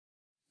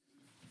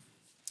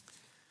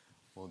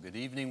Well, good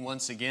evening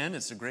once again.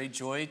 It's a great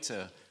joy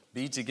to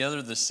be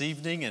together this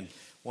evening. And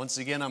once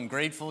again, I'm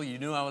grateful you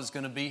knew I was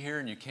going to be here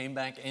and you came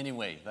back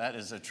anyway. That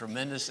is a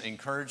tremendous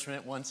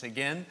encouragement once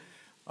again.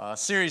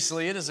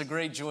 Seriously, it is a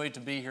great joy to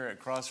be here at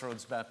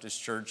Crossroads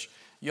Baptist Church.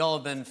 Y'all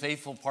have been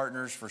faithful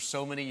partners for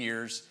so many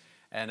years.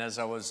 And as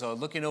I was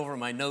looking over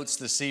my notes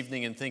this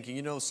evening and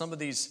thinking, some of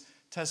these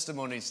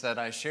testimonies that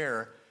I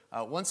share,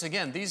 once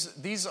again,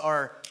 these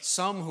are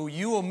some who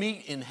you will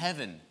meet in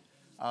heaven.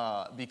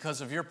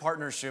 Because of your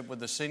partnership with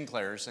the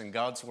Sinclairs and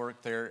God's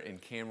work there in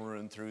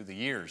Cameroon through the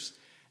years.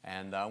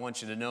 And I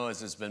want you to know,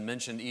 as has been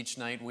mentioned each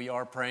night, we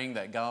are praying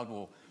that God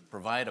will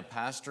provide a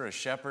pastor, a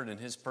shepherd in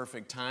his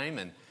perfect time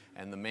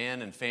and the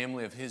man and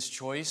family of his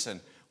choice.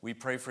 And we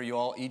pray for you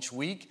all each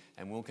week,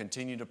 and we'll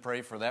continue to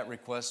pray for that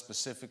request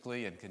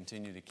specifically and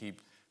continue to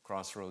keep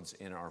Crossroads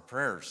in our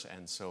prayers.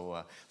 And so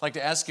I'd like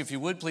to ask if you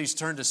would please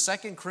turn to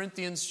 2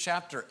 Corinthians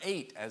chapter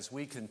 8 as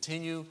we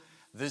continue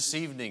this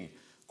evening.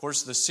 Of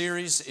course, the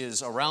series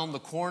is Around the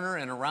Corner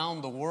and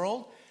Around the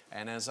World,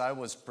 and as I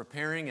was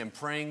preparing and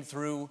praying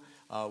through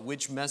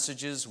which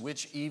messages,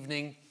 which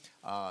evening,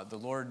 the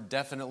Lord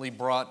definitely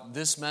brought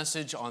this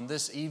message on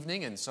this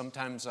evening, and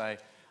sometimes I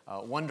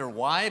wonder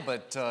why,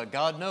 but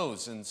God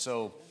knows. And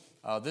so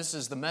this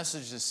is the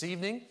message this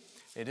evening.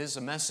 It is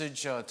a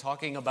message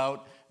talking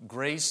about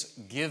grace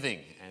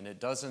giving, and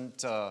it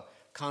doesn't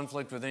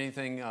conflict with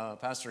anything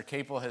Pastor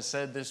Capel has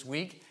said this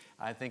week.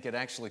 I think it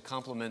actually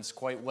complements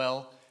quite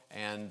well.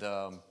 And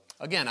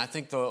again, I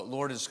think the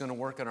Lord is going to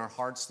work in our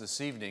hearts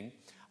this evening.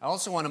 I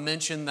also want to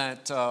mention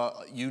that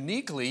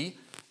uniquely,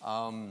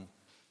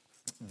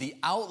 the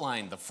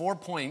outline, the 4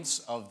 points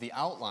of the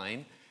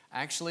outline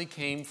actually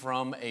came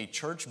from a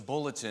church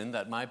bulletin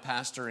that my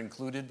pastor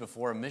included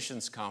before a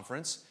missions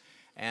conference.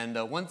 And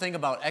one thing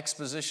about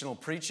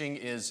expositional preaching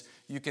is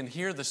you can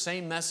hear the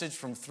same message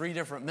from 3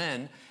 different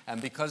men,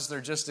 and because they're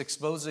just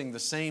exposing the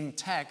same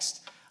text,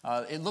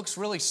 it looks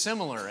really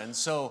similar. And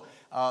so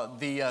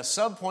the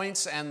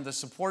subpoints and the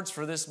supports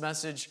for this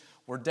message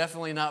were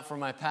definitely not from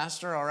my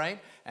pastor, all right?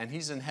 And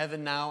he's in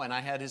heaven now, and I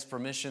had his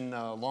permission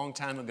a long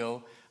time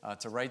ago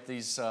to write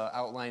these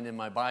outlined in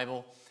my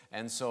Bible.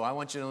 And so I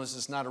want you to know this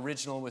is not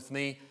original with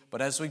me,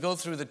 but as we go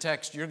through the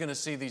text, you're going to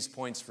see these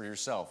points for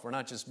yourself. We're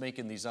not just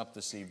making these up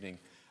this evening.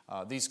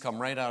 These come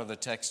right out of the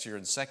text here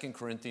in 2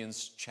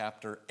 Corinthians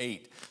chapter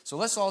 8. So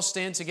let's all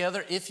stand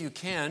together if you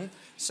can.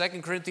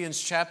 2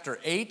 Corinthians chapter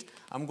 8.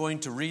 I'm going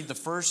to read the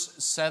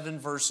first 7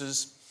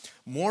 verses.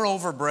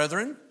 Moreover,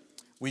 brethren,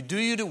 we do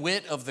you to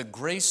wit of the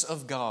grace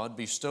of God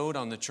bestowed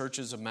on the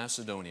churches of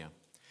Macedonia,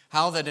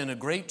 how that in a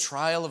great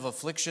trial of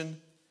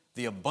affliction,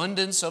 the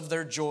abundance of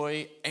their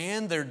joy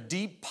and their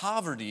deep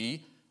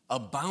poverty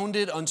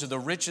abounded unto the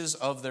riches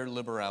of their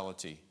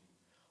liberality.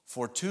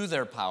 For to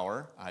their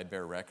power, I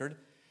bear record,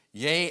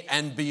 yea,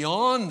 and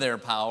beyond their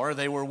power,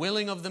 they were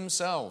willing of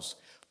themselves,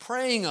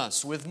 praying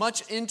us with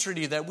much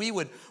entreaty that we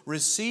would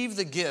receive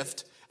the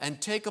gift and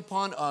take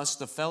upon us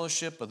the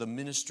fellowship of the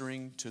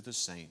ministering to the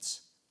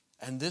saints.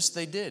 And this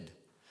they did,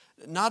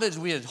 not as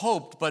we had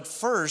hoped, but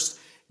first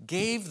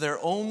gave their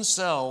own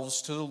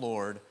selves to the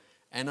Lord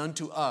and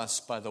unto us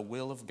by the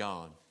will of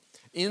God,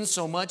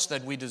 insomuch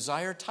that we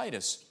desire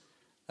Titus,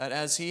 that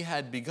as he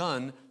had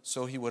begun,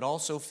 so he would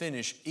also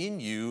finish in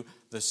you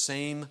the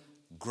same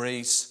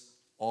grace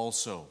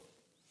also.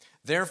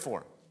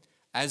 Therefore,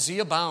 as ye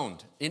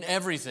abound in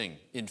everything,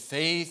 in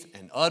faith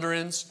and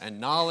utterance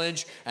and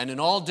knowledge and in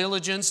all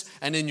diligence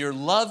and in your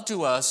love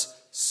to us,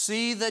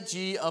 see that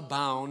ye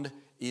abound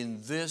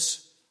in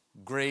this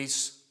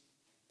grace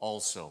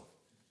also.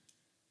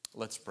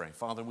 Let's pray.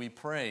 Father, we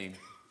pray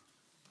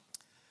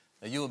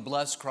that you would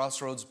bless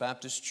Crossroads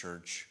Baptist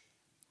Church.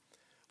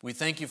 We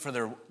thank you for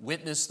their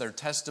witness, their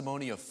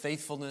testimony of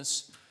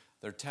faithfulness,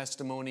 their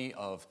testimony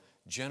of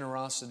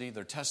generosity,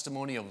 their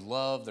testimony of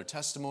love, their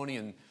testimony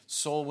in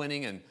soul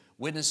winning and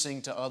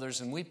witnessing to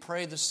others. And we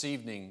pray this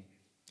evening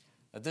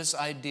that this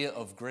idea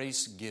of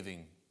grace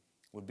giving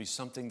would be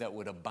something that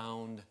would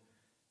abound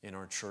in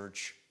our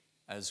church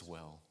as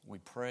well. We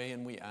pray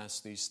and we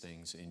ask these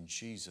things in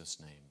Jesus'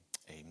 name.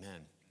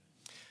 Amen.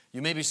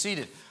 You may be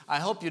seated. I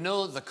hope you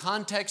know the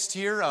context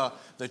here.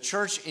 The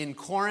church in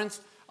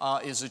Corinth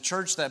is a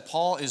church that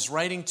Paul is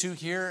writing to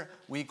here.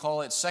 We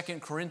call it 2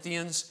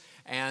 Corinthians.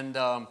 And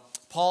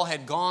Paul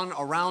had gone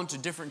around to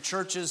different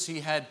churches.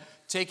 He had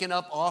taken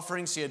up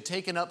offerings. He had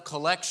taken up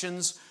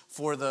collections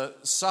for the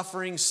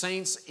suffering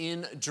saints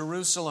in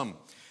Jerusalem.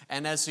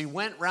 And as he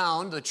went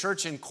round, the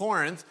church in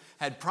Corinth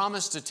had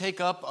promised to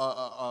take up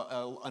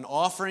an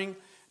offering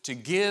to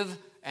give,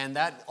 and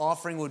that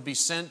offering would be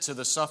sent to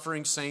the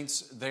suffering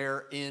saints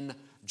there in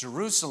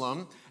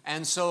Jerusalem.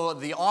 And so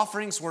the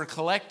offerings were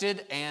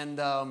collected, and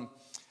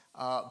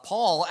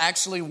Paul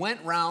actually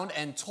went round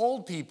and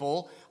told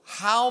people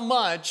how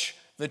much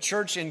the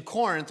church in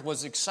Corinth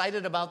was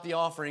excited about the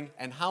offering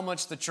and how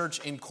much the church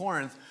in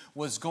Corinth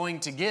was going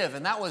to give.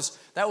 And that was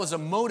a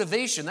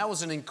motivation. That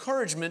was an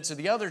encouragement to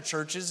the other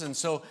churches. And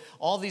so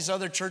all these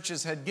other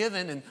churches had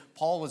given, and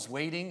Paul was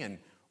waiting and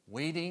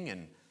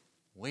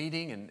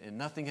waiting, and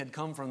nothing had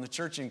come from the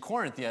church in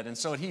Corinth yet. And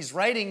so he's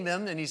writing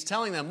them, and he's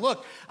telling them,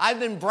 look, I've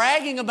been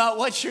bragging about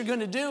what you're going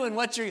to do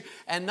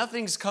and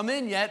nothing's come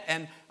in yet.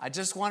 And I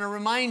just want to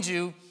remind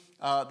you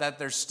that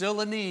there's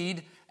still a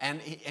need. And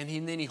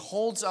then he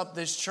holds up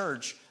this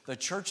church, the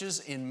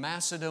churches in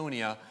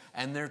Macedonia,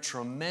 and their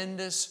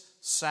tremendous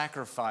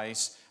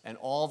sacrifice and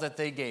all that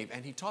they gave.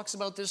 And he talks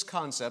about this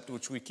concept,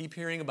 which we keep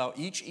hearing about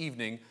each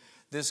evening,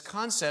 this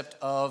concept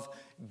of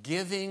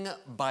giving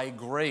by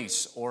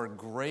grace, or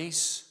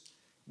grace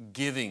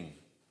giving.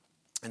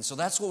 And so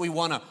that's what we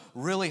want to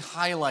really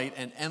highlight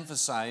and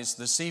emphasize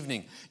this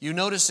evening. You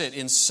notice it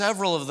in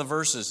several of the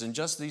verses, in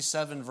just these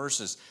 7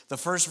 verses. The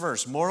first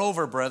verse,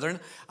 moreover,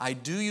 brethren, I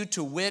do you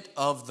to wit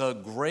of the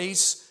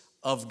grace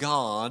of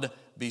God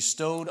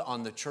bestowed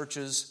on the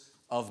churches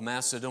of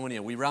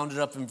Macedonia. We rounded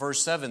up in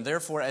verse 7,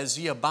 therefore, as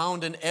ye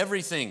abound in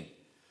everything.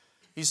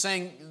 He's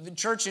saying, the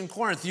church in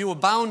Corinth, you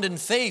abound in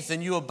faith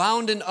and you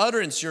abound in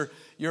utterance.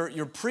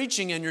 You're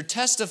preaching and you're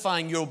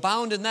testifying. You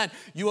abound in that.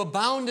 You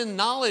abound in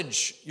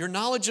knowledge, your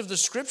knowledge of the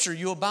Scripture.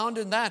 You abound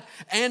in that.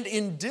 And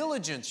in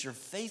diligence, you're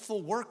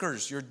faithful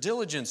workers, your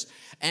diligence.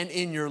 And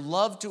in your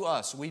love to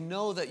us. We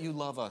know that you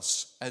love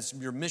us as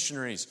your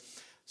missionaries.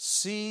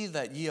 See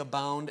that ye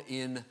abound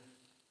in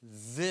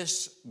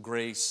this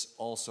grace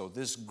also,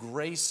 this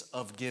grace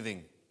of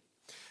giving.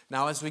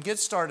 Now, as we get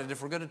started,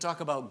 if we're going to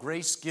talk about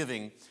grace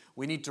giving,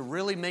 we need to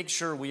really make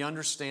sure we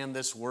understand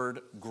this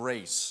word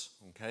grace,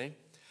 okay?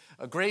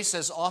 Grace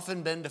has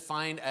often been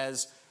defined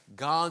as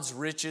God's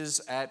riches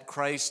at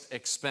Christ's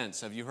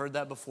expense. Have you heard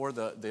that before?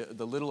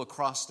 The little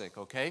acrostic,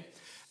 okay?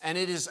 And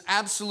it is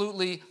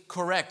absolutely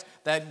correct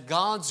that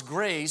God's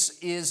grace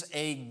is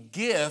a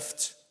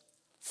gift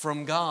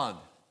from God.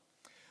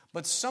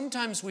 But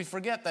sometimes we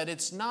forget that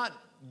it's not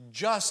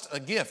just a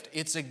gift.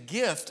 It's a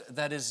gift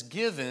that is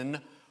given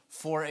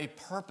for a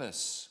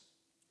purpose.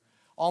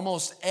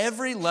 Almost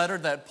every letter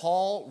that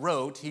Paul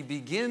wrote, he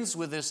begins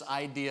with this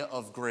idea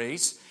of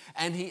grace,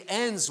 and he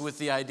ends with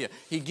the idea.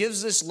 He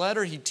gives this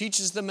letter, he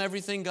teaches them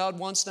everything God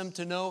wants them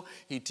to know,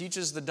 he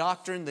teaches the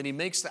doctrine, then he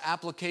makes the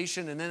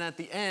application, and then at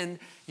the end,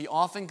 he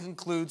often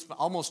concludes,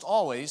 almost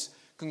always,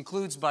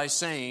 concludes by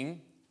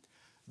saying,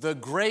 the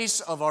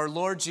grace of our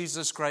Lord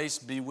Jesus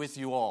Christ be with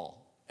you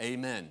all.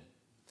 Amen.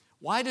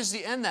 Why does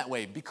he end that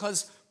way?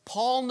 Because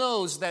Paul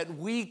knows that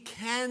we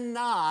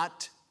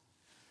cannot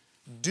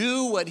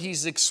do what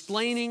he's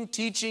explaining,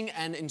 teaching,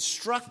 and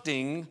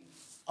instructing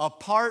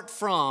apart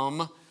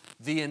from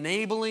the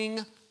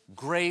enabling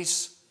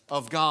grace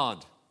of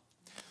God.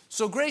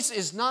 So grace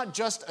is not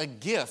just a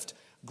gift.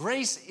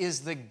 Grace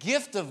is the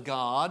gift of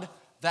God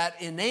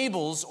that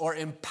enables or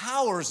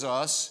empowers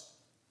us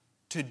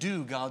to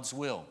do God's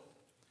will.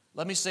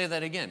 Let me say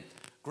that again.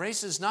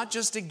 Grace is not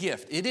just a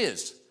gift. It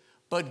is.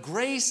 But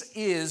grace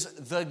is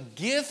the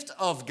gift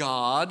of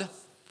God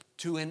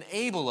to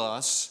enable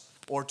us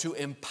or to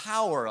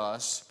empower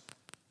us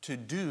to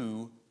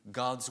do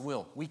God's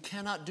will. We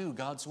cannot do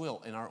God's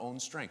will in our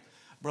own strength.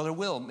 Brother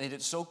Will made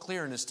it so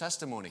clear in his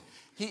testimony.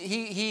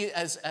 He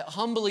is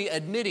humbly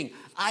admitting,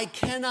 I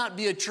cannot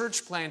be a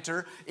church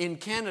planter in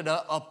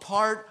Canada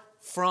apart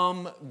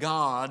from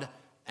God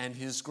and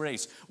His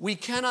grace. We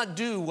cannot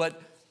do what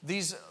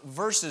these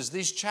verses,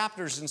 these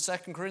chapters in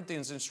 2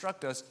 Corinthians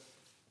instruct us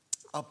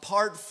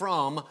apart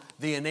from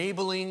the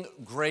enabling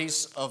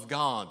grace of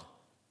God.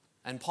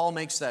 And Paul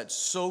makes that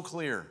so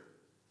clear.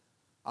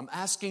 I'm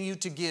asking you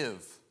to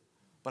give,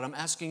 but I'm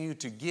asking you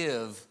to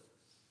give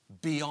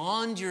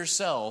beyond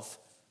yourself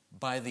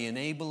by the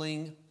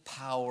enabling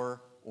power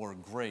or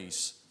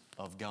grace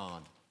of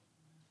God.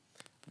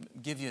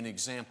 I'll give you an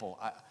example.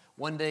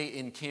 One day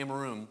in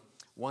Cameroon,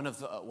 one of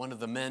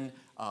the men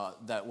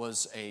that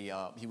was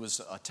he was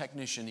a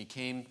technician. He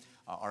came.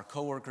 Our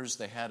coworkers,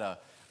 they had I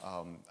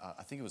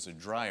think it was a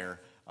dryer,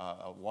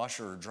 a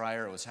washer or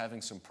dryer. It was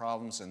having some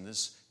problems, and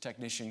this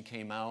technician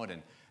came out,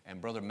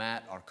 and Brother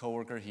Matt, our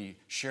coworker, he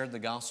shared the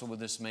gospel with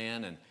this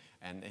man,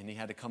 and he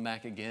had to come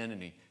back again,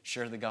 and he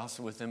shared the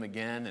gospel with him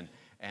again,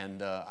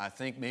 and I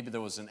think maybe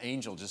there was an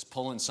angel just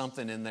pulling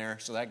something in there,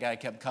 so that guy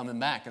kept coming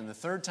back. And the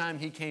third time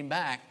he came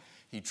back,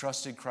 he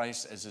trusted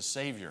Christ as his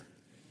Savior.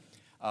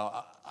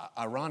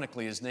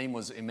 Ironically, his name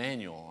was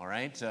Emmanuel, all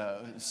right?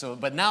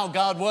 But now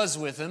God was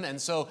with him, and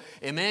so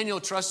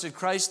Emmanuel trusted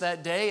Christ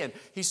that day, and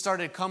he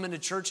started coming to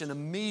church, and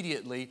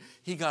immediately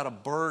he got a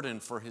burden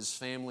for his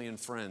family and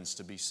friends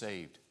to be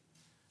saved.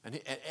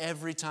 And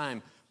every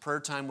time prayer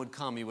time would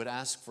come, he would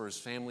ask for his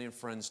family and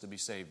friends to be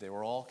saved. They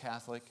were all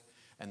Catholic,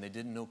 and they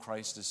didn't know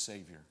Christ as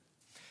Savior.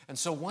 And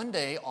so one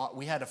day,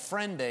 we had a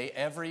friend day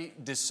every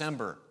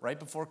December. Right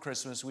before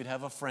Christmas, we'd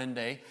have a friend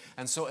day.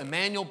 And so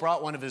Emmanuel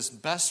brought one of his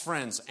best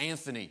friends,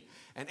 Anthony.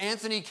 And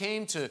Anthony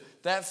came to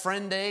that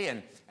friend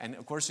day, and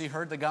of course he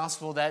heard the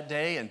gospel that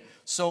day. And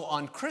so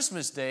on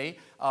Christmas Day,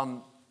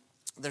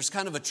 there's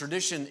kind of a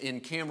tradition in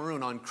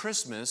Cameroon on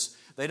Christmas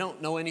They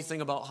don't know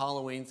anything about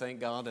Halloween, thank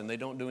God, and they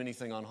don't do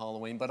anything on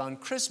Halloween. But on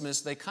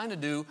Christmas, they kind of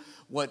do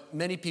what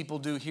many people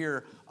do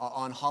here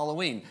on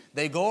Halloween.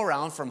 They go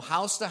around from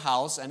house to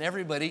house, and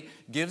everybody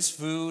gives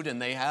food,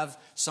 and they have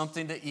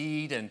something to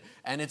eat, and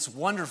it's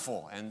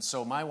wonderful. And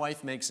so my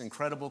wife makes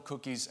incredible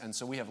cookies, and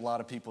so we have a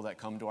lot of people that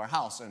come to our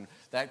house, and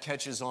that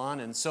catches on.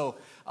 And so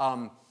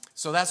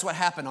that's what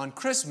happened. On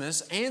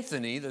Christmas,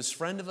 Anthony, this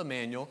friend of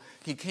Emmanuel,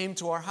 he came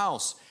to our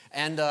house.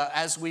 And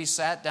as we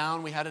sat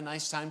down, we had a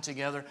nice time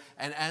together.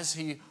 And as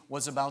he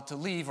was about to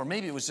leave, or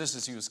maybe it was just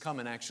as he was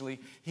coming actually,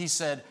 he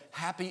said,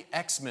 "Happy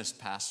Xmas,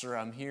 Pastor.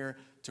 I'm here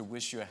to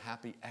wish you a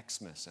happy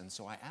Xmas." And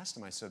so I asked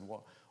him, I said,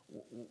 "Well,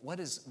 what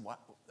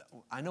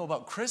I know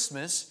about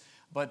Christmas,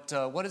 but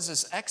what is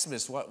this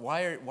Xmas?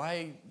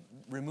 Why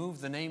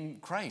remove the name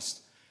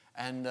Christ?"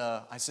 And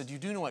I said, "You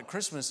do know what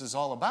Christmas is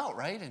all about,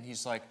 right?" And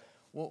he's like,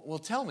 well,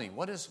 tell me,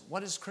 what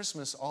is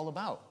Christmas all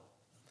about?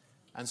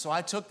 And so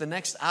I took the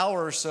next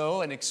hour or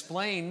so and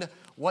explained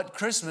what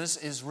Christmas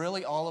is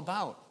really all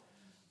about.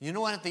 You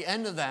know what? At the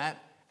end of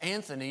that,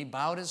 Anthony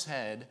bowed his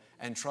head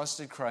and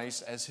trusted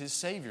Christ as his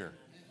Savior.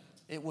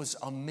 It was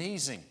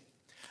amazing.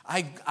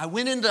 I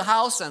went into the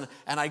house and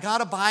I got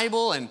a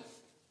Bible and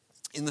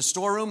in the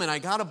storeroom, and I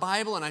got a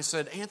Bible and I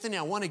said, "Anthony,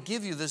 I want to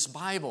give you this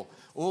Bible."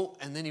 Oh,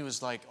 and then he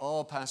was like,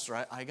 "Oh,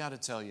 Pastor, I got to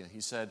tell you."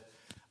 He said,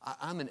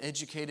 "I'm an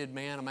educated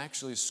man. I'm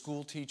actually a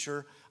school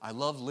teacher. I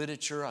love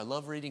literature. I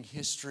love reading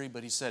history."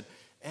 But he said,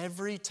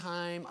 "Every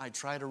time I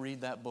try to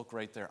read that book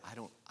right there,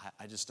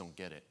 I just don't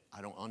get it.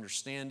 I don't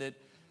understand it.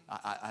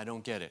 I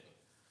don't get it."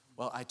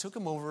 Well, I took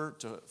him over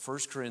to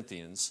 1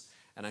 Corinthians,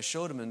 and I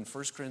showed him in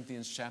 1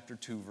 Corinthians chapter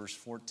 2, verse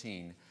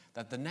 14,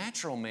 that the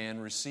natural man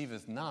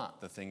receiveth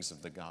not the things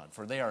of the God,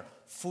 for they are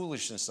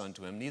foolishness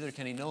unto him, neither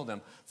can he know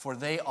them, for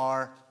they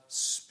are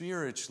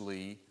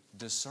spiritually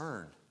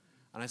discerned.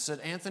 And I said,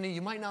 "Anthony,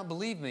 you might not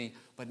believe me,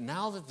 but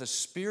now that the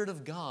Spirit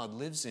of God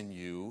lives in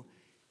you,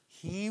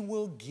 He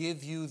will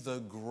give you the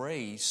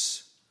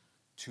grace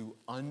to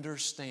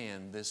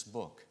understand this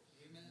book."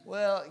 Amen.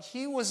 Well,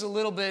 he was a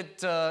little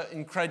bit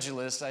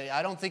incredulous.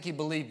 I don't think he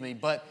believed me,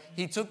 but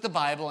he took the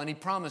Bible and he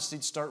promised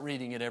he'd start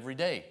reading it every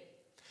day.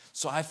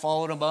 So I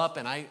followed him up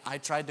and I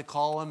tried to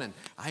call him and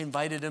I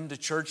invited him to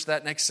church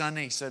that next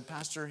Sunday. He said,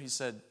 "Pastor," he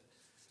said,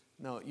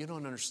 "no, you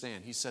don't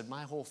understand." He said,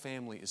 "My whole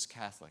family is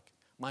Catholic.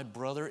 My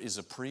brother is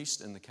a priest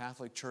in the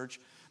Catholic Church.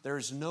 There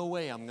is no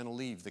way I'm going to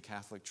leave the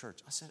Catholic Church."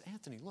 I said,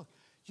 "Anthony, look,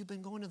 you've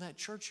been going to that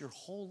church your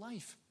whole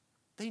life.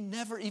 They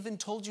never even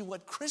told you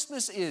what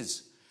Christmas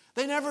is.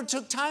 They never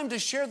took time to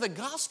share the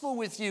gospel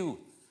with you."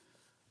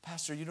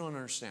 "Pastor, you don't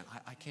understand.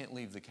 I can't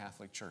leave the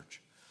Catholic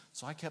Church."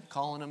 So I kept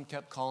calling him.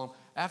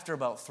 After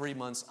about 3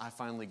 months, I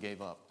finally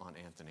gave up on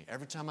Anthony.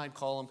 Every time I'd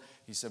call him,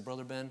 he said,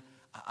 "Brother Ben,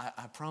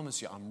 I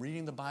promise you, I'm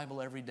reading the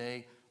Bible every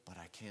day, but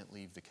I can't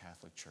leave the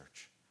Catholic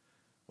Church."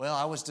 Well,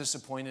 I was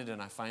disappointed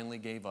and I finally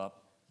gave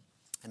up.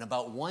 And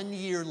about 1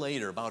 year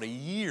later, about a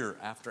year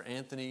after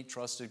Anthony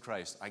trusted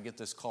Christ, I get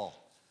this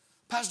call.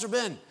 Pastor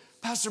Ben,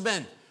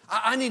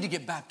 I need to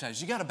get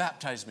baptized. You got to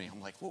baptize me." I'm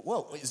like,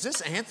 whoa, is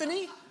this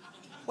Anthony?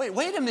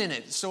 Wait a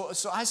minute. So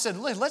I said,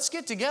 "Let's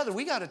get together.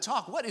 We got to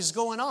talk. What is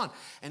going on?"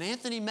 And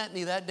Anthony met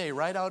me that day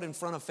right out in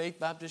front of Faith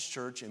Baptist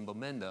Church in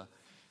Bemenda.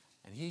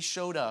 And he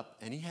showed up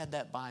and he had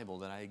that Bible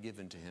that I had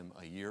given to him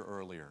a year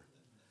earlier.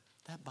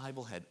 That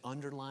Bible had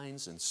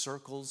underlines and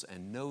circles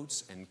and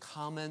notes and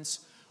comments.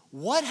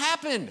 What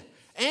happened?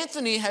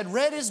 Anthony had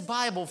read his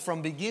Bible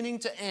from beginning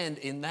to end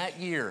in that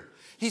year.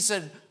 He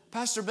said,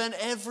 "Pastor Ben,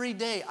 every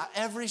day,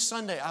 every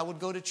Sunday, I would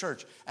go to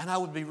church and I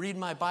would be reading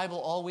my Bible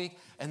all week,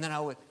 and then I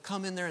would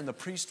come in there and the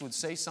priest would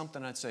say something,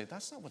 and I'd say,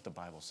 'That's not what the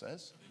Bible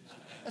says.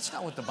 That's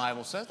not what the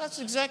Bible says. That's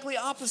exactly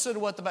opposite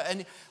of what the Bible..."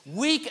 And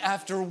week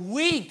after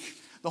week,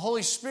 the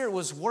Holy Spirit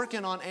was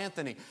working on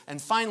Anthony.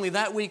 And finally,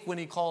 that week when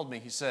he called me,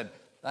 he said,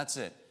 "That's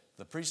it.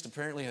 The priest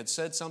apparently had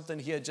said something.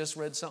 He had just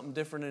read something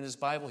different in his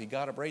Bible. He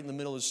got up right in the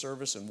middle of the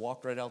service and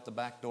walked right out the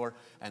back door.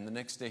 And the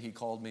next day he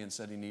called me and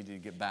said he needed to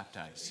get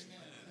baptized."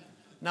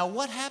 Now,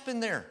 what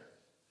happened there?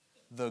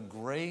 The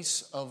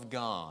grace of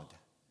God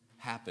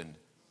happened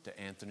to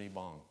Anthony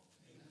Bong.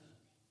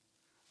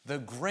 The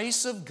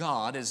grace of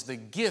God is the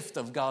gift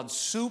of God's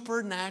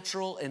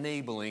supernatural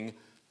enabling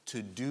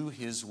to do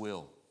His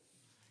will.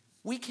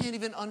 We can't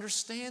even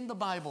understand the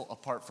Bible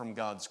apart from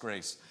God's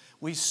grace.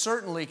 We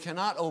certainly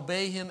cannot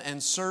obey Him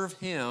and serve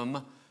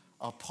Him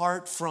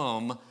apart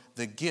from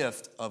the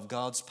gift of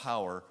God's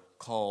power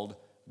called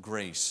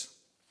grace.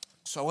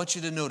 So I want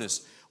you to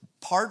notice,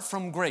 apart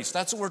from grace,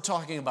 that's what we're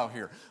talking about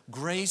here.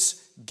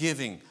 Grace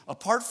giving.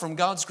 Apart from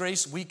God's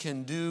grace, we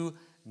can do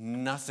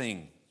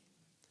nothing.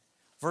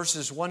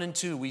 Verses 1 and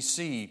 2, we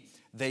see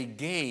they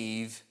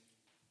gave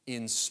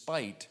in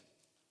spite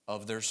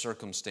of their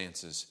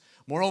circumstances.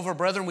 "Moreover,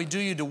 brethren, we do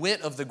you to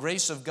wit of the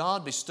grace of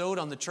God bestowed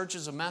on the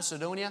churches of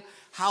Macedonia,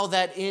 how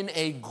that in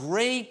a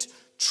great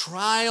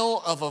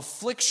trial of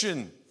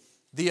affliction,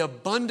 the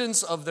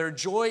abundance of their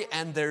joy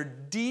and their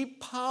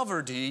deep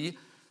poverty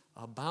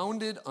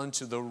abounded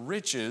unto the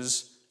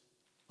riches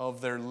of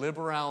their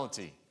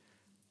liberality."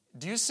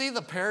 Do you see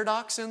the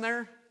paradox in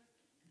there?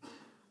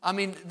 I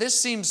mean, this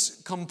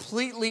seems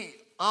completely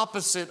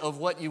opposite of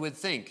what you would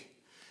think.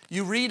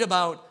 You read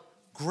about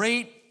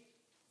great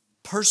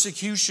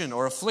persecution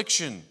or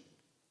affliction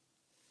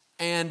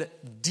and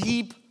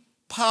deep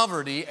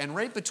poverty, and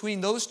right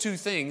between those two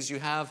things you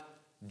have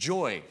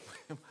joy.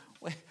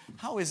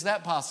 How is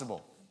that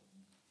possible?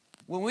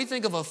 When we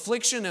think of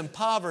affliction and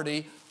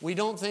poverty, we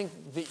don't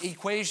think the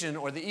equation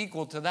or the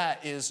equal to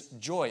that is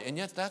joy. And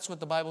yet that's what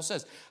the Bible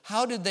says.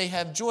 How did they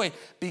have joy?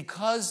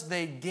 Because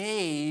they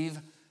gave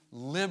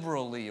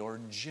liberally or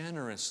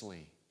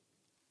generously.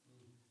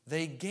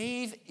 They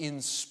gave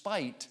in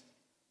spite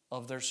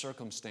of their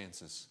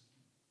circumstances.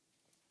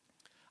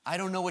 I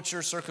don't know what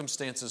your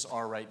circumstances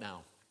are right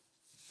now.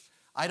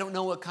 I don't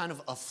know what kind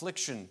of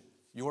affliction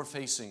you're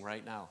facing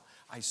right now.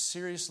 I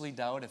seriously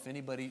doubt if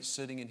anybody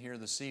sitting in here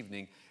this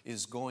evening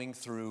is going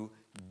through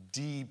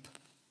deep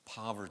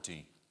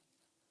poverty.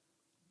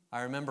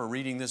 I remember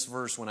reading this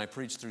verse when I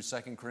preached through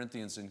 2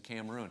 Corinthians in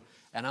Cameroon.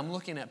 And I'm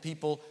looking at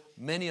people,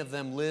 many of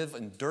them live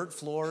in dirt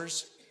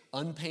floors,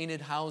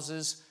 unpainted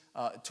houses,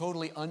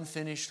 totally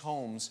unfinished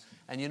homes.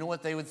 And you know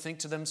what they would think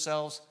to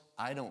themselves?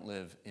 I don't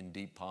live in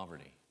deep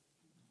poverty.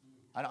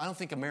 I don't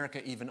think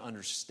America even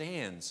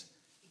understands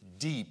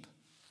deep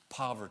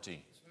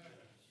poverty.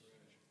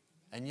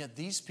 And yet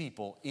these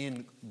people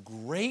in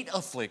great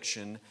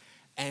affliction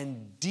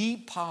and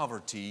deep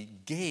poverty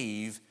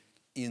gave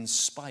in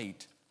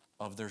spite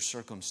of their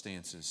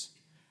circumstances.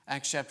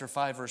 Acts chapter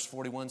 5 verse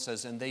 41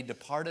 says, "And they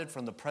departed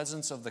from the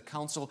presence of the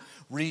council,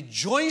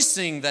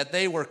 rejoicing that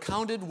they were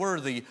counted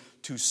worthy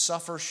to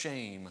suffer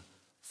shame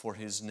for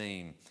his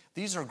name."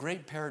 These are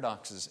great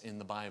paradoxes in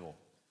the Bible.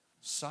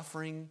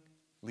 Suffering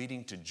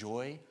leading to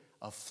joy,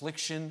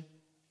 affliction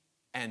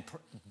and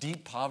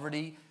deep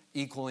poverty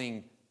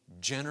equaling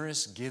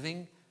generous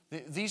giving.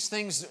 These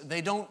things,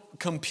 they don't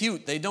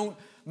compute. They don't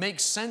make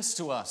sense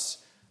to us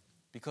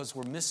because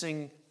we're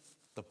missing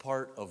the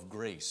part of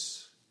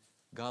grace,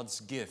 God's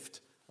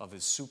gift of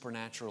his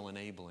supernatural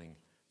enabling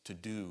to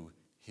do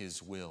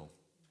his will.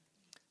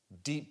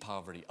 Deep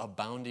poverty,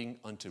 abounding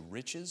unto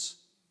riches,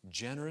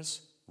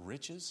 generous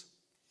riches.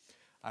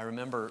 I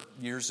remember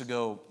years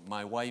ago,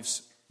 my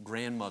wife's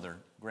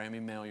grandmother,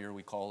 Grammy Mallier,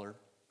 we call her,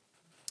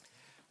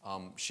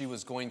 she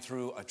was going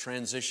through a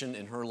transition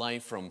in her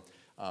life from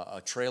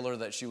a trailer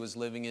that she was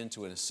living in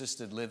to an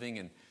assisted living,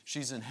 and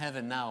she's in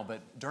heaven now.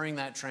 But during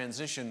that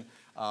transition,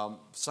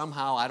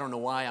 somehow, I don't know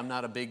why, I'm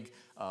not a big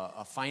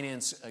a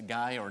finance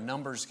guy or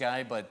numbers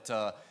guy, but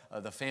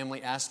the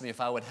family asked me if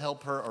I would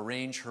help her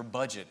arrange her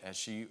budget as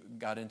she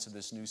got into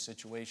this new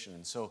situation.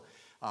 And so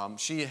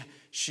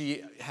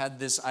she had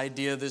this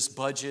idea, this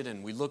budget,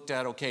 and we looked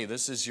at, okay,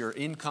 this is your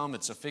income.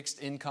 It's a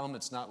fixed income.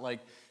 It's not like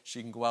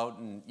she can go out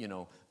and,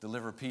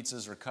 deliver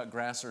pizzas or cut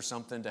grass or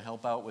something to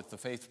help out with the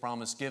faith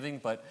promise giving.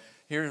 But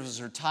here was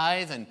her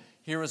tithe, and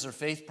here was her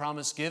faith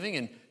promise giving,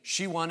 and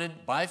she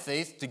wanted, by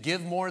faith, to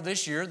give more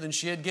this year than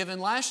she had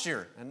given last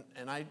year.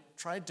 And I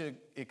tried to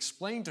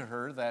explain to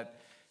her that,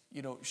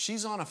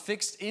 she's on a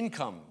fixed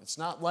income. It's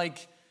not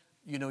like,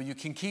 you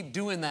can keep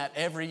doing that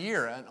every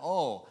year. And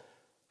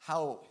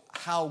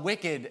how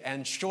wicked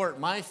and short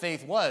my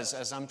faith was,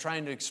 as I'm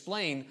trying to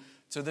explain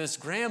to this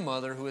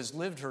grandmother who has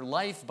lived her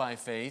life by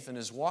faith and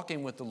is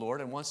walking with the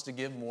Lord and wants to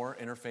give more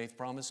in her faith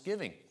promise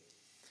giving.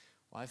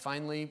 Well, I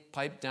finally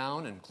piped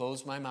down and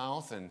closed my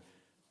mouth and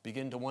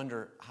began to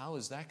wonder, how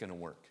is that going to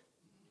work?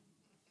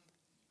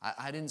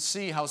 I didn't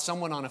see how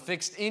someone on a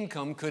fixed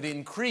income could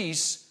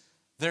increase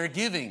their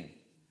giving.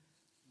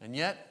 And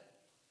yet,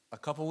 a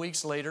couple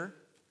weeks later,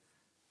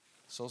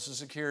 Social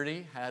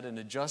Security had an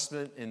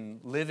adjustment in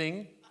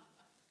living,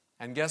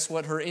 and guess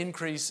what her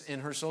increase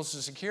in her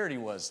Social Security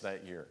was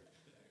that year?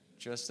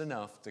 Just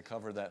enough to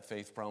cover that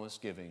faith promise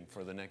giving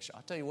for the next year.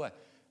 I'll tell you what,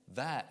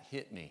 that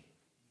hit me.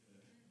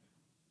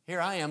 Here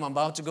I am, I'm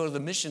about to go to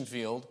the mission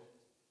field,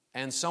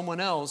 and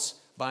someone else,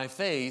 by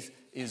faith,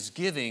 is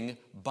giving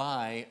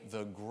by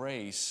the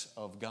grace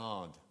of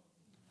God.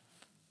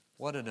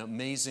 What an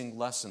amazing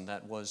lesson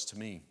that was to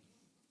me.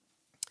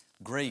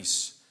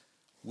 Grace.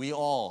 We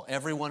all,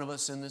 every one of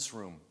us in this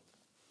room,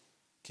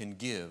 can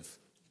give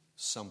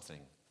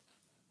something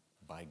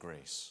by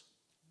grace.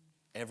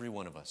 Every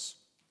one of us.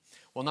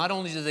 Well, not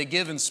only did they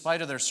give in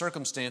spite of their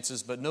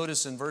circumstances, but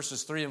notice in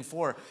verses 3 and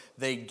 4,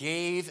 they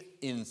gave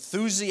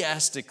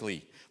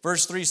enthusiastically.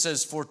 Verse 3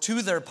 says, "For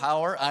to their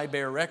power I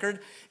bear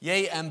record,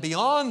 yea, and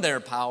beyond their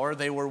power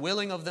they were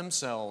willing of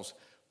themselves,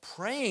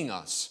 praying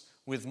us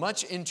with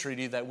much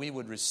entreaty that we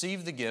would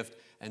receive the gift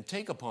and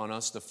take upon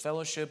us the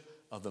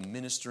fellowship of the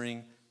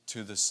ministering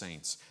to the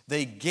saints."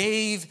 They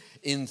gave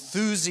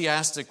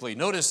enthusiastically.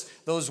 Notice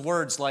those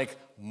words like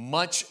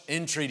much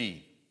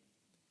entreaty.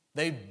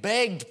 They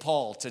begged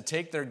Paul to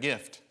take their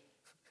gift.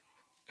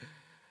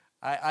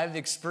 I've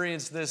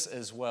experienced this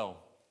as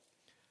well.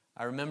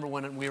 I remember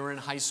when we were in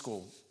high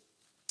school,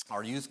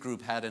 our youth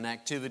group had an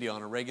activity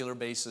on a regular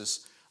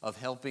basis of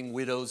helping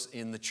widows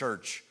in the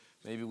church.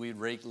 Maybe we'd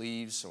rake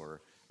leaves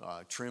or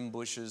trim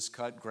bushes,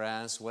 cut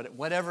grass,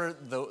 whatever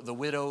the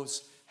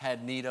widows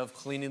had need of,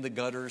 cleaning the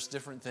gutters,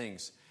 different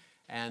things.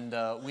 And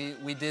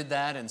we did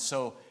that. And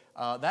so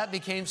that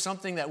became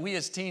something that we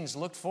as teens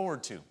looked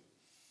forward to.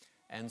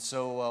 And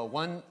so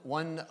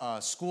one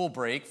school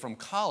break from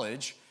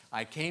college,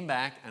 I came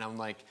back and I'm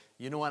like,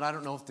 you know what, I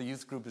don't know if the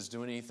youth group is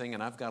doing anything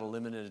and I've got a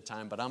limited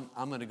time, but I'm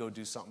going to go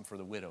do something for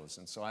the widows.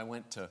 And so I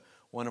went to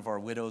one of our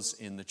widows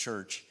in the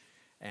church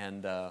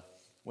and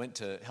went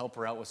to help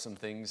her out with some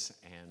things,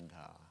 and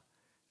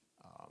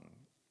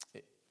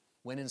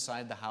went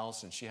inside the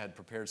house, and she had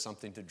prepared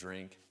something to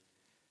drink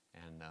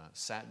and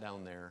sat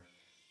down there.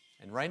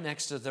 And right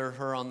next to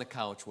her on the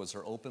couch was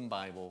her open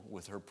Bible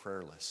with her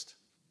prayer list.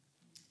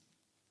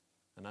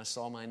 And I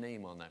saw my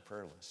name on that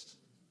prayer list.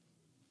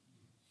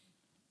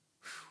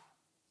 Whew,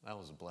 that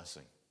was a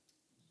blessing.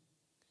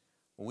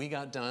 Well, we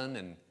got done,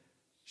 and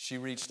she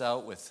reached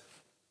out with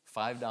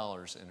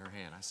 $5 in her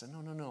hand. I said,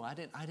 no,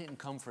 I didn't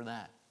come for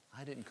that.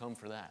 I didn't come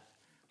for that.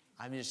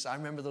 I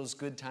remember those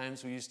good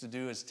times we used to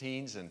do as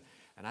teens, and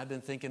I've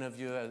been thinking of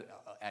you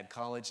at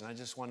college, and I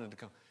just wanted to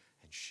come.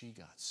 And she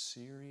got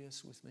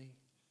serious with me.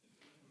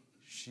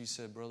 She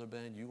said, Brother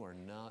Ben, you are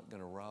not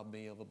going to rob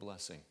me of a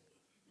blessing.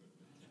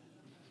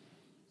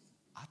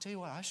 I'll tell you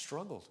what, I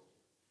struggled.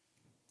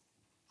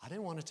 I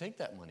didn't want to take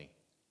that money.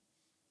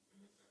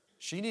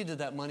 She needed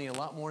that money a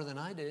lot more than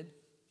I did.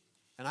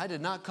 And I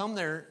did not come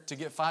there to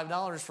get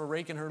 $5 for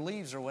raking her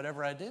leaves or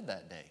whatever I did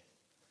that day.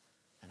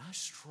 And I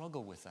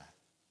struggle with that.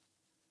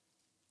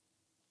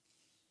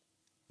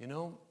 You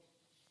know,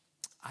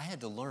 I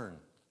had to learn.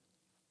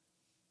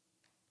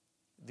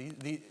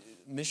 The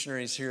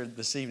missionaries here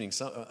this evening,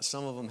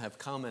 some of them have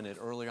commented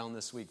early on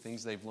this week,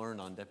 things they've learned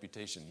on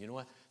deputation. You know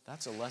what?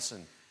 That's a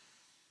lesson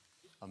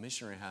a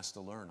missionary has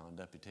to learn on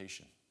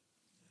deputation.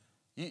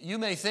 You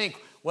may think,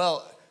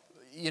 well,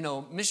 you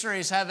know,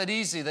 missionaries have it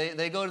easy.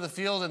 They go to the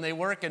field and they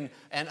work, and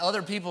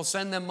other people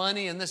send them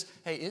money and this.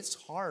 Hey, it's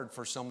hard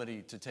for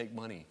somebody to take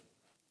money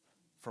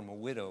from a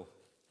widow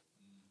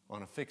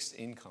on a fixed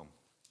income.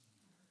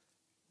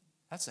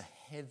 That's a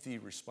heavy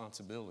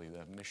responsibility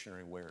that a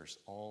missionary wears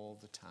all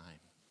the time.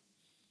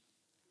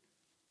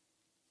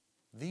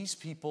 These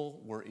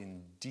people were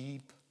in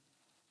deep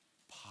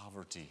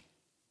poverty.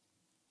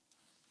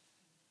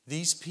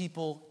 These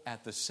people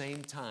at the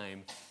same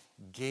time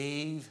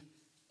gave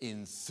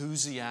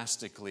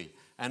enthusiastically.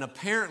 And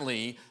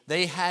apparently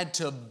they had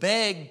to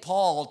beg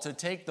Paul to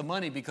take the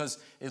money because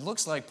it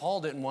looks like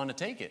Paul didn't want to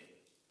take it.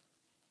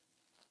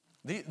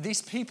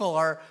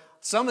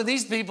 Some of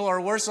these people are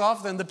worse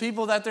off than the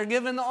people that they're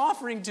giving the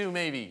offering to,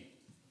 maybe.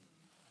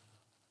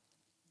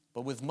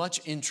 But with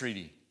much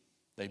entreaty,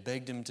 they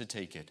begged him to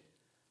take it.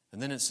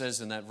 And then it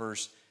says in that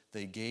verse,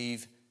 they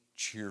gave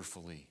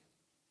cheerfully.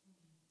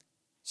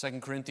 2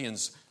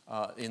 Corinthians,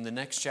 in the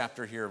next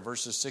chapter here,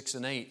 verses 6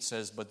 and 8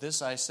 says, But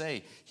this I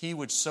say, he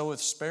which soweth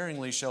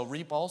sparingly shall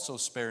reap also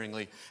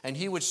sparingly, and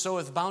he which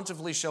soweth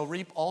bountifully shall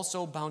reap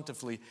also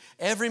bountifully.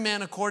 Every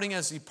man according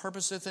as he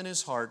purposeth in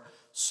his heart,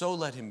 so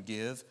let him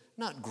give,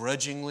 not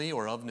grudgingly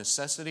or of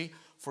necessity,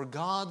 for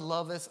God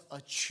loveth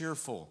a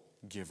cheerful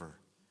giver.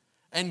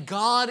 And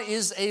God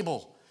is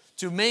able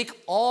to make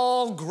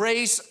all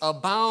grace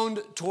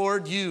abound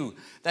toward you,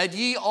 that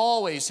ye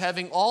always,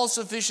 having all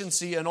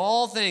sufficiency in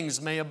all things,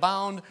 may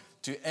abound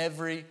to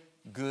every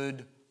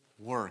good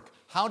work.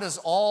 How does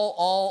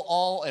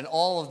all, and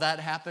all of that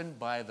happen?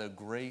 By the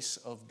grace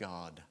of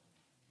God,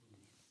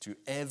 to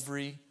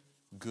every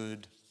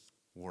good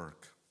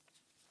work.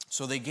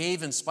 So they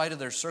gave in spite of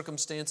their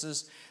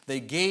circumstances, they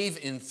gave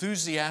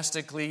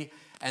enthusiastically,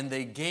 and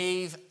they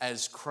gave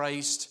as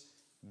Christ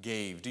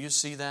gave. Do you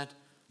see that?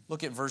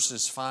 Look at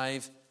verses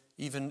 5,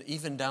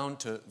 even down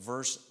to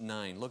verse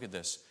 9. Look at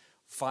this.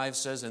 5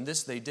 says, And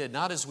this they did,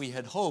 not as we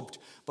had hoped,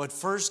 but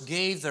first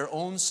gave their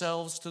own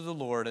selves to the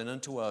Lord and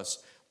unto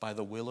us by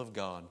the will of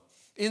God.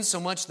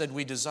 Insomuch that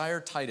we desire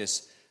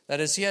Titus, that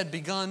as he had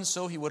begun,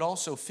 so he would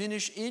also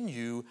finish in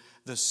you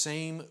the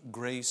same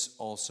grace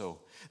also.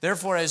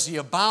 Therefore, as ye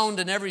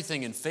abound in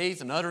everything, in faith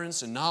and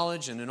utterance and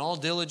knowledge and in all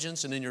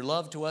diligence and in your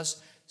love to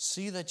us,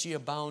 see that ye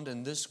abound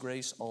in this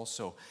grace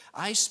also.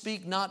 I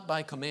speak not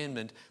by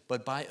commandment,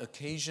 but by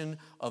occasion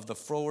of the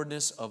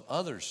frowardness of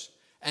others,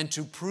 and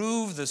to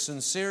prove the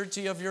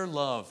sincerity of your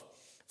love.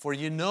 For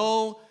ye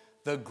know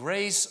the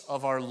grace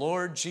of our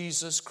Lord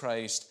Jesus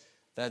Christ,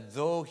 that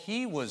though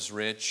he was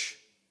rich,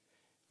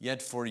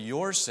 yet for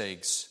your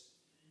sakes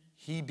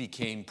he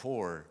became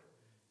poor,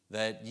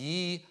 that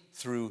ye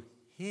through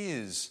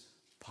his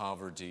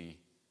poverty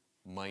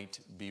might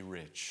be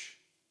rich.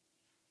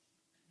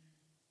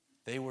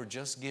 They were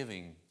just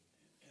giving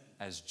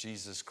as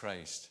Jesus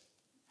Christ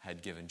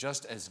had given,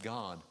 just as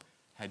God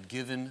had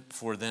given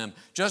for them.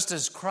 Just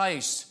as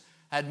Christ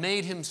had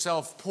made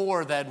himself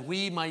poor that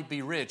we might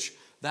be rich,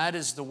 that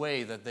is the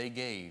way that they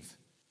gave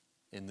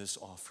in this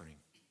offering.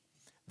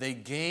 They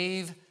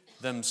gave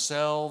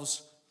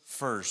themselves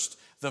first.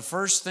 The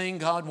first thing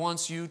God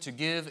wants you to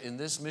give in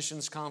this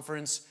missions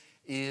conference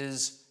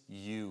is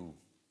you.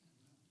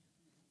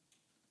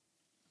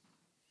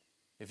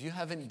 If you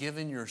haven't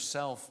given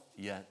yourself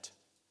yet,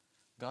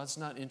 God's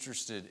not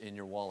interested in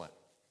your wallet.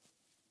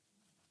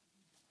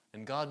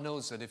 And God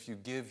knows that if you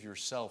give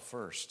yourself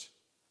first,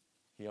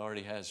 He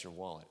already has your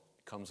wallet.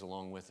 It comes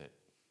along with it.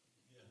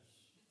 Yes.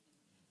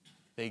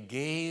 They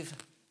gave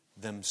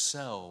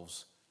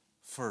themselves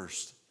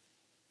first.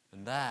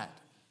 And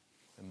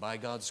by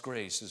God's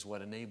grace, is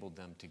what enabled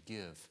them to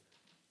give,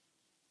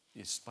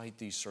 despite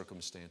these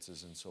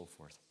circumstances and so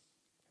forth.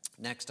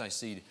 Next, I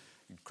see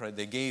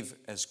they gave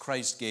as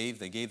Christ gave.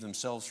 They gave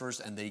themselves first,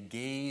 and they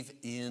gave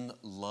in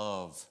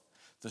love.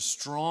 The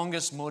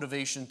strongest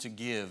motivation to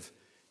give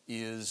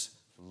is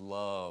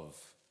love.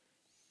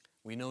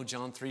 We know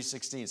John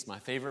 3:16. It's my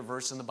favorite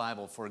verse in the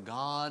Bible. For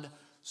God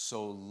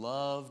so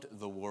loved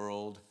the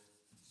world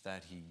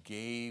that He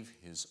gave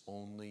His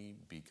only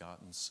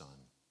begotten Son,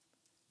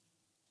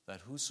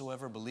 that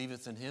whosoever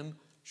believeth in Him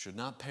should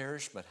not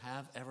perish but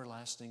have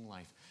everlasting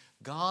life.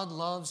 God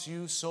loves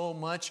you so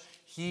much,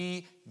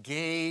 He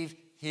gave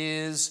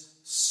His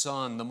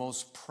Son, the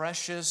most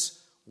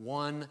precious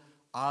one,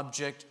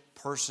 object,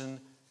 person.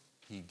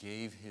 He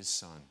gave His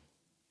Son.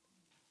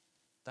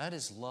 That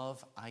is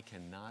love I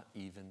cannot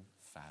even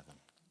fathom.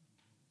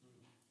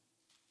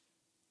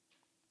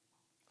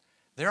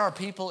 There are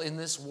people in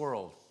this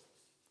world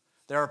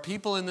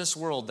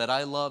that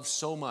I love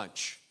so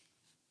much,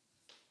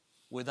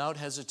 without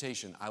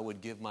hesitation, I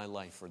would give my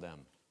life for them.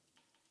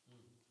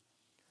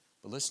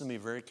 But listen to me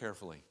very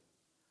carefully.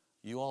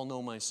 You all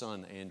know my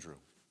son, Andrew,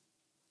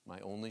 my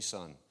only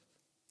son.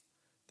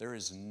 There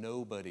is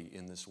nobody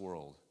in this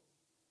world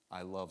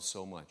I love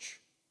so much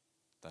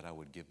that I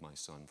would give my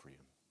son for you.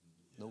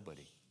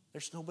 Nobody.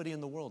 There's nobody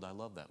in the world I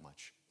love that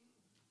much.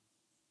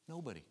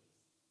 Nobody.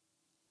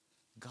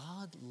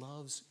 God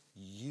loves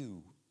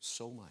you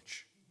so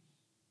much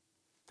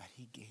that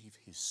He gave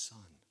His Son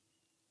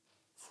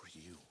for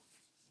you.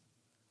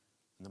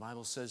 And the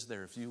Bible says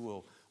there, if you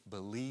will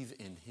believe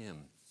in Him,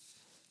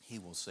 He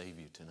will save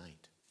you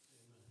tonight.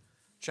 Amen.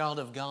 Child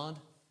of God,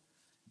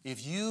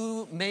 if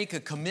you make a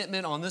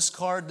commitment on this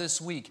card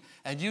this week,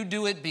 and you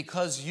do it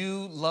because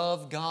you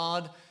love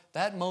God,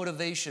 that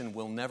motivation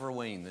will never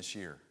wane this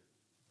year.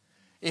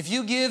 If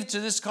you give to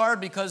this card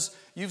because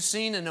you've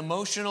seen an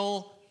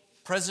emotional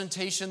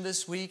presentation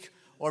this week,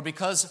 or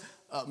because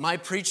my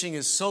preaching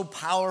is so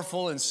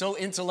powerful and so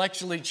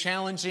intellectually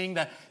challenging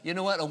that, you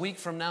know what, a week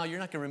from now, you're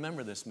not going to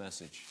remember this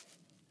message.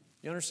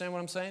 You understand what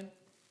I'm saying?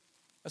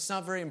 That's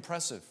not very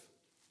impressive.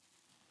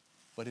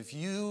 But if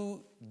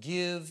you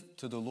give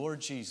to the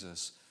Lord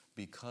Jesus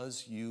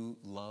because you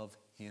love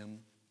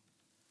Him,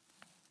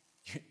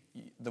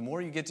 the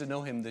more you get to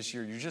know Him this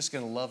year, you're just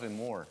going to love Him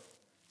more.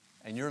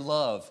 And your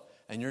love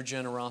and your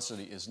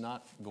generosity is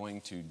not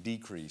going to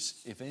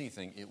decrease. If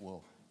anything, it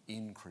will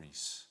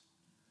increase.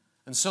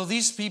 And so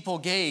these people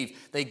gave.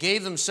 They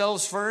gave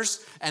themselves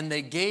first, and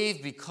they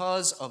gave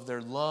because of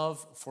their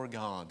love for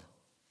God.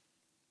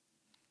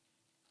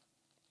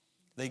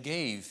 They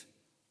gave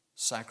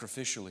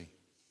sacrificially.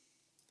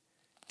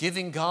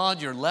 Giving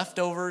God your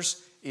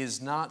leftovers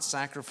is not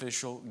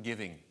sacrificial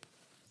giving.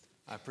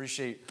 I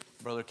appreciate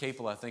Brother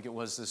Capel, I think it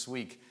was this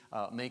week,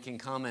 making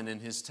comment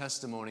in his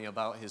testimony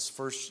about his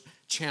first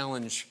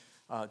challenge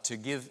to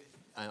give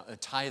a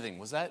tithing.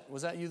 Was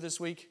that you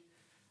this week?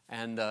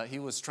 And he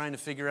was trying to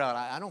figure out,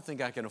 I don't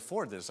think I can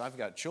afford this. I've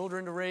got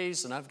children to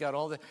raise, and I've got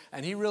all that.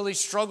 And he really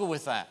struggled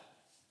with that.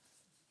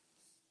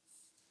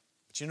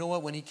 But you know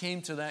what? When he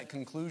came to that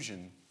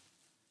conclusion,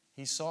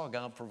 he saw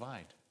God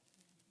provide.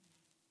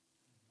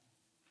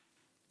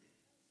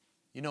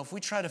 You know, if we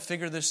try to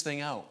figure this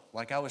thing out,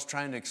 like I was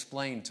trying to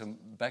explain to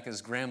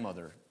Becca's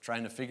grandmother,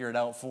 trying to figure it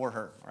out for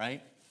her,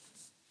 right?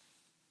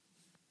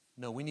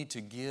 No, we need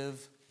to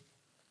give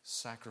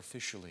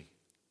sacrificially,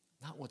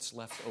 not what's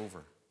left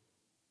over,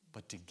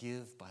 but to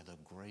give by the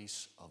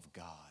grace of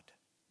God.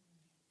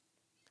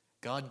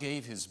 God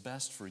gave His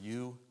best for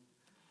you.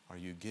 Are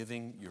you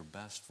giving your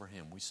best for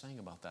Him? We sang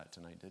about that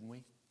tonight, didn't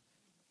we?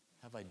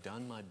 Have I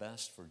done my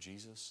best for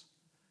Jesus?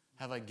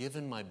 Have I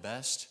given my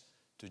best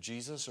to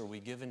Jesus, or are we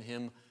giving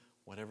Him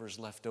whatever's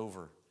left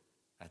over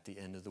at the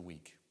end of the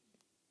week?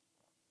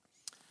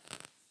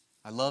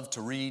 I love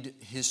to read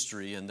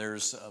history, and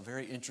there's a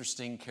very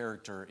interesting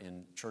character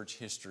in church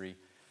history.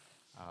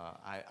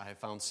 I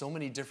found so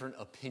many different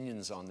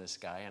opinions on this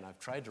guy, and I've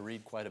tried to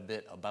read quite a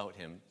bit about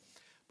him.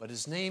 But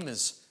his name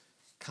is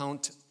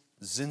Count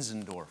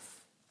Zinzendorf.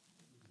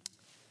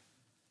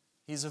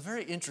 He's a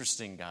very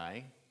interesting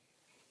guy.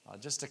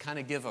 Just to kind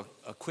of give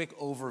a quick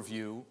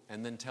overview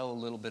and then tell a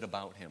little bit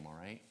about him, all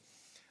right?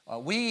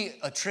 We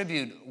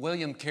attribute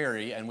William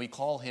Carey, and we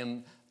call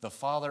him the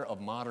father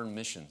of modern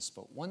missions.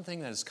 But one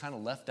thing that is kind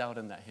of left out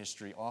in that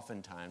history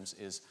oftentimes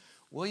is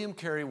William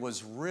Carey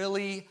was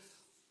really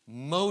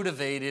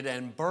motivated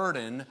and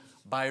burdened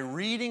by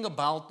reading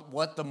about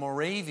what the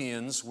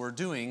Moravians were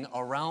doing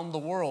around the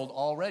world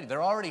already.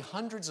 There are already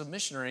hundreds of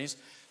missionaries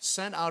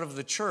sent out of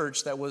the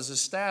church that was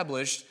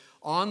established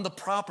on the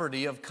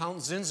property of Count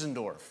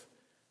Zinzendorf.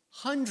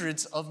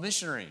 Hundreds of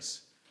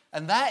missionaries.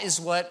 And that is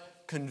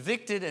what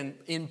convicted and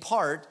in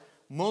part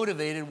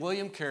motivated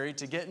William Carey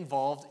to get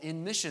involved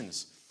in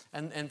missions.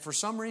 And for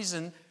some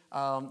reason,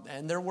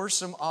 And there were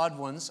some odd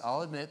ones.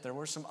 I'll admit there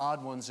were some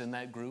odd ones in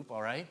that group,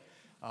 all right?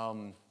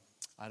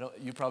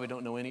 You probably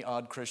don't know any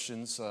odd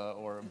Christians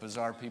or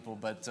bizarre people,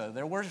 but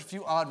there were a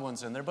few odd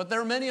ones in there. But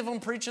there are many of them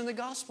preaching the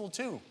gospel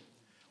too.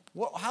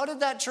 How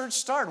did that church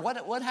start?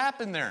 What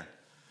happened there?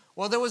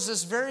 Well, there was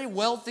this very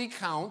wealthy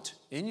count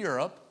in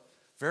Europe,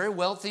 very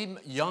wealthy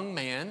young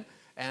man,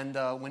 and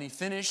when he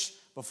finished,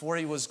 before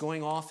he was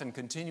going off and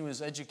continue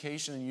his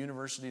education in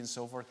university and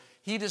so forth,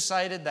 he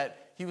decided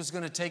that he was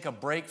going to take a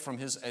break from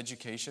his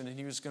education and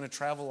he was going to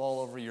travel all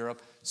over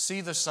Europe,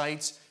 see the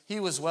sights. He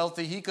was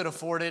wealthy, he could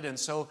afford it, and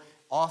so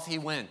off he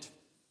went.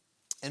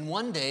 And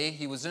one day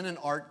he was in an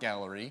art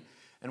gallery,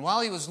 and while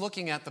he was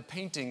looking at the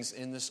paintings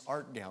in this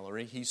art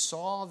gallery, he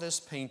saw this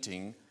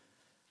painting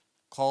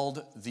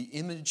called The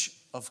Image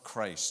of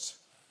Christ.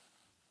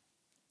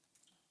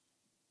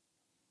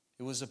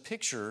 It was a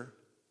picture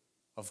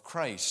of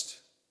Christ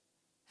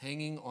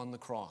hanging on the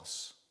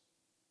cross.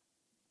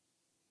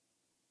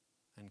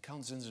 And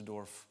Count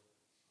Zinzendorf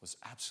was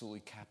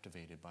absolutely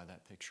captivated by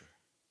that picture.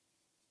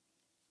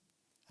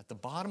 At the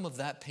bottom of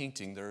that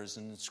painting, there is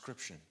an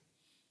inscription.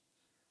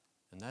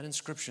 And that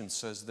inscription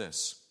says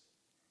this: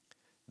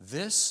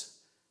 "This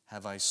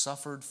have I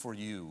suffered for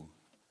you.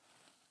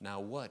 Now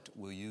what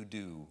will you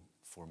do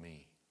for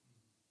me?"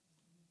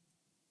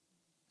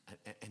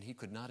 And he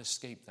could not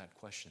escape that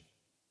question.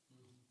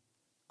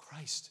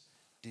 Christ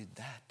did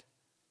that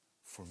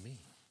for me.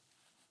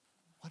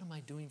 What am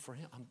I doing for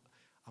him?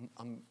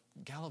 I'm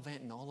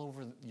gallivanting all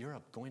over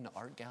Europe, going to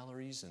art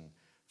galleries and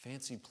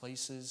fancy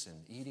places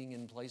and eating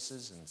in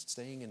places and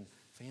staying in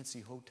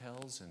fancy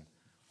hotels. And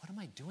what am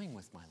I doing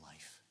with my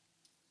life?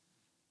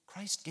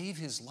 Christ gave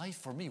his life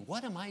for me.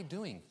 What am I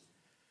doing?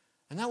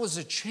 And that was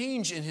a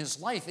change in his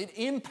life. It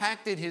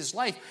impacted his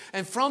life.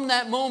 And from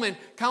that moment,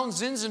 Count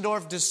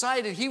Zinzendorf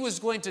decided he was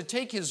going to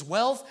take his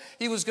wealth,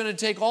 he was going to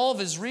take all of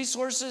his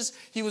resources,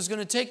 he was going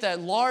to take that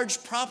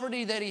large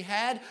property that he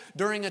had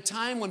during a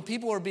time when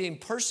people were being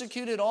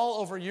persecuted all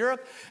over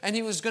Europe, and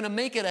he was going to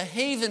make it a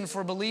haven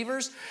for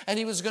believers, and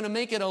he was going to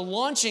make it a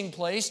launching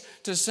place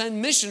to send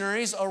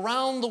missionaries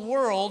around the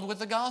world with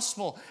the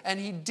gospel. And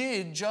he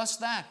did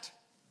just that.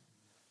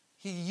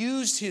 He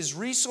used his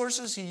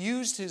resources, he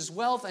used his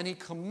wealth, and he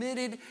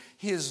committed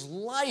his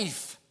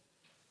life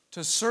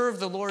to serve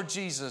the Lord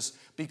Jesus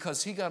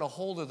because he got a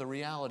hold of the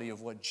reality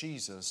of what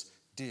Jesus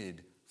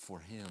did for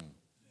him.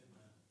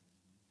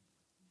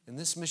 In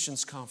this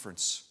missions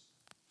conference,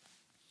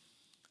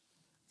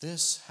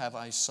 "This have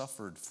I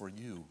suffered for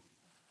you.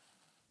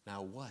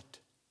 Now what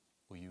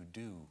will you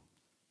do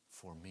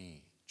for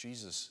me?"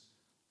 Jesus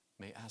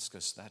may ask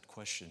us that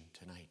question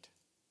tonight.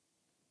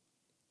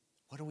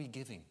 What are we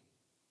giving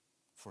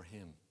for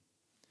him?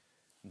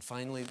 And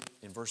finally,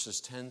 in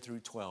verses 10 through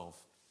 12,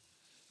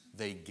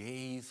 they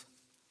gave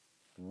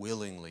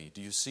willingly.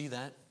 Do you see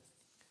that?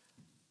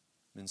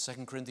 In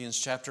 2 Corinthians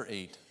chapter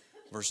 8,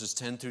 verses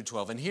 10 through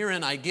 12. "And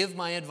herein I give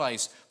my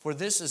advice, for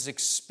this is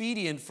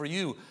expedient for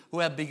you who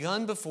have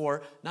begun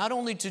before, not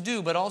only to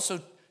do, but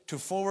also to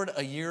forward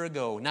a year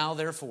ago. Now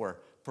therefore,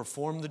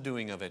 perform the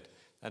doing of it,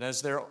 that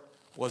as there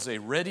was a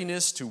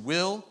readiness to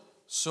will,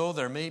 so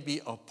there may be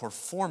a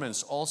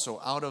performance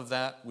also out of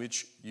that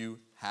which you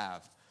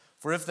have.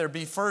 For if there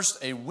be first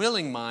a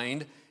willing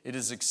mind, it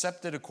is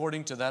accepted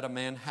according to that a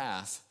man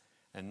hath,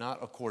 and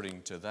not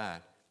according to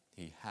that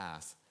he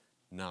hath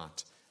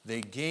not."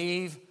 They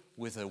gave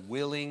with a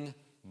willing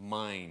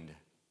mind.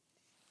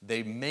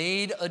 They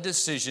made a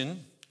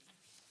decision,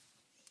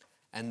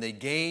 and they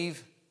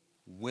gave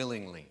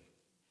willingly.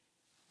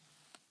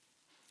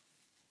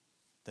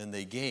 Then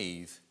they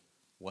gave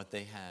what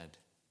they had.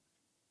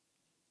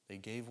 They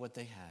gave what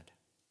they had.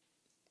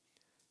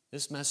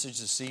 This message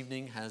this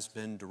evening has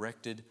been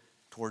directed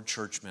toward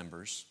church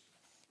members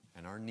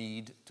and our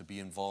need to be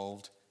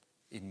involved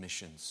in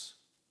missions.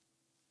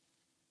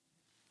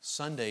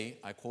 Sunday,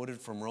 I quoted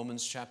from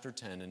Romans chapter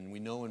 10, and we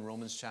know in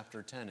Romans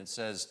chapter 10 it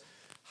says,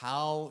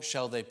 "How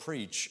shall they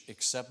preach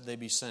except they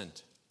be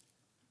sent?"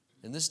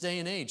 In this day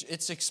and age,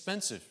 it's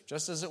expensive,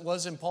 just as it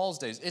was in Paul's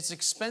days. It's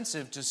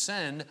expensive to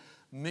send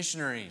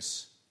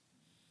missionaries.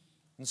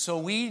 And so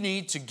we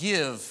need to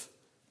give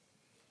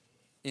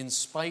in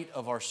spite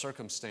of our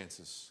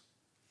circumstances.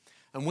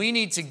 And we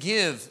need to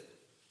give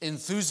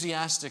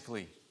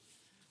enthusiastically.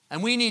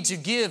 And we need to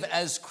give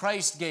as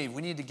Christ gave.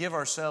 We need to give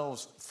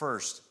ourselves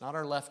first, not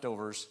our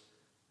leftovers.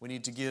 We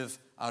need to give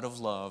out of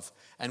love.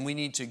 And we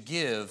need to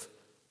give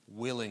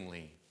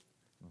willingly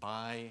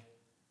by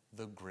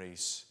the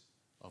grace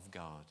of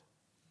God.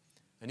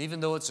 And even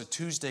though it's a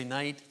Tuesday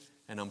night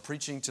and I'm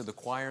preaching to the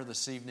choir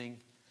this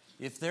evening,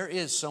 if there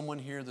is someone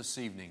here this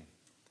evening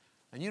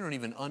and you don't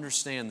even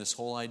understand this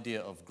whole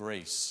idea of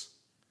grace,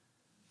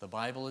 the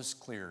Bible is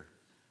clear.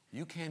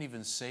 You can't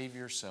even save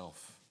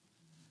yourself.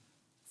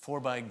 For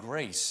by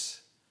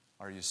grace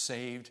are you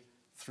saved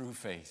through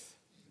faith,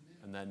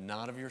 and that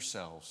not of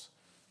yourselves.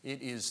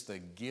 It is the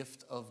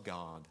gift of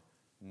God,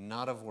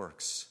 not of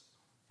works,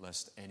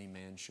 lest any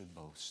man should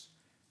boast.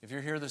 If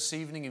you're here this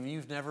evening and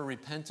you've never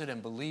repented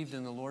and believed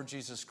in the Lord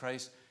Jesus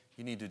Christ,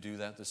 you need to do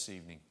that this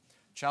evening.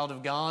 Child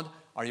of God,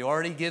 are you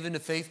already given to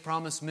Faith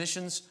Promise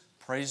Missions?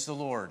 Praise the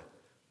Lord.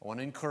 I want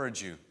to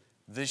encourage you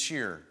this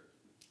year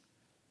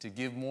to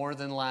give more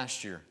than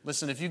last year.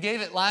 Listen, if you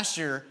gave it last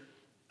year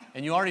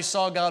and you already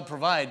saw God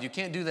provide, you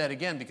can't do that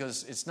again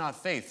because it's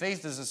not faith.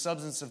 Faith is the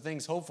substance of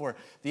things hoped for,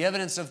 the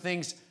evidence of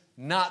things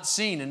not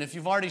seen. And if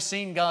you've already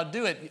seen God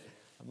do it,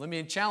 let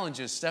me challenge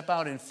you, step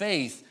out in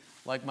faith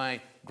like my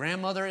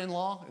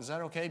grandmother-in-law. Is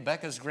that okay?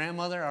 Becca's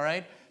grandmother, all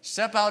right?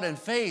 Step out in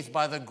faith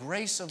by the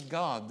grace of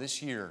God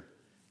this year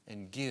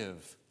and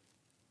give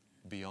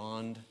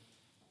beyond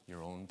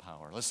your own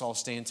power. Let's all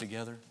stand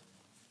together.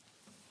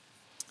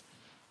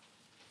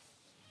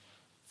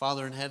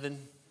 Father in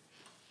heaven,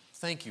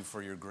 thank you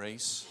for your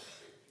grace.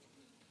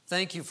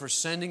 Thank you for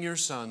sending your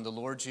Son, the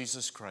Lord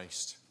Jesus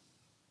Christ,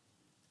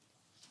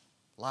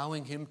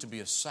 allowing him to be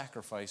a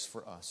sacrifice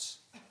for us.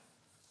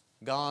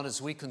 God,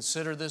 as we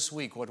consider this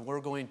week what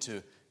we're going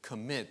to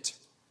commit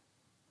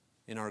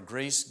in our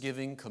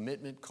grace-giving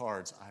commitment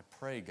cards, I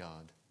pray,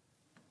 God,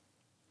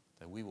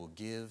 that we will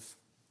give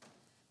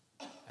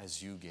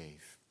as you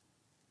gave,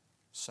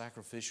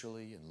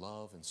 sacrificially in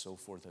love and so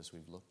forth as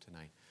we've looked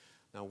tonight.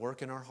 Now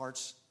work in our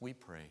hearts, we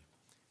pray,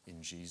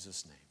 in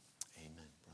Jesus' name.